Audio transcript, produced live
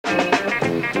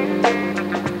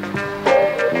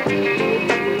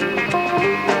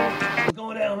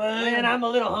I'm a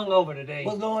little hungover today.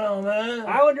 What's going on, man?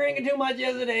 I was drinking too much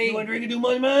yesterday. You were drinking too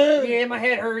much, man? Yeah, my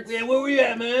head hurts. Yeah, where were you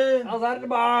at, man? I was out at the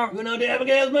bar. You went out to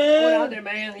Abigail's, man? I went out there,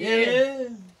 man. Yeah,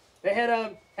 man. They had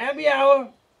a happy hour.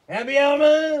 Happy hour,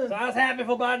 man? So I was happy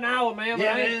for about an hour, man. But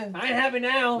Yeah, I ain't happy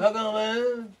now. How come,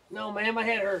 man? No, man, my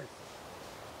head hurts.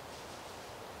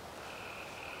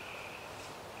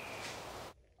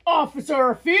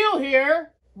 Officer Ahfeel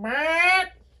here.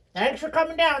 Bark! Thanks for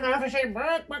coming down, officer.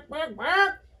 Bark, bark, bark,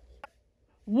 bark.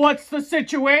 What's the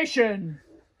situation?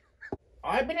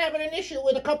 I've been having an issue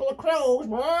with a couple of crows.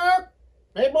 Bark!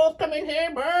 They both come in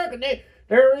here, bark, and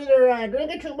they're either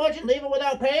drinking too much and leaving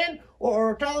without paying,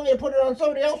 or telling me to put it on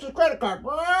somebody else's credit card.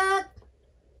 Bark!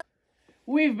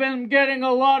 We've been getting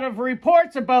a lot of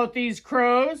reports about these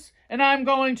crows, and I'm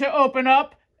going to open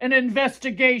up an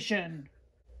investigation.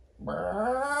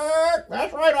 Bark!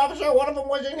 That's right, officer. One of them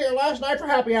was in here last night for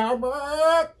happy hour.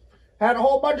 Bark! Had a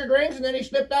whole bunch of drinks, and then he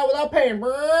slipped out without paying.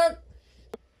 Bark!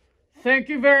 Thank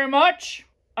you very much.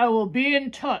 I will be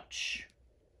in touch.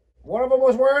 One of them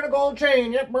was wearing a gold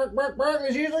chain. Yep, bark, bark, bark.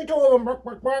 There's usually two of them. Bark,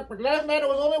 bark, bark. But last night it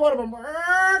was only one of them.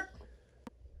 Bark!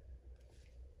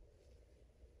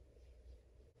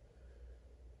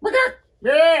 Bark!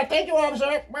 Yeah, thank you,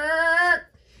 officer. Bark!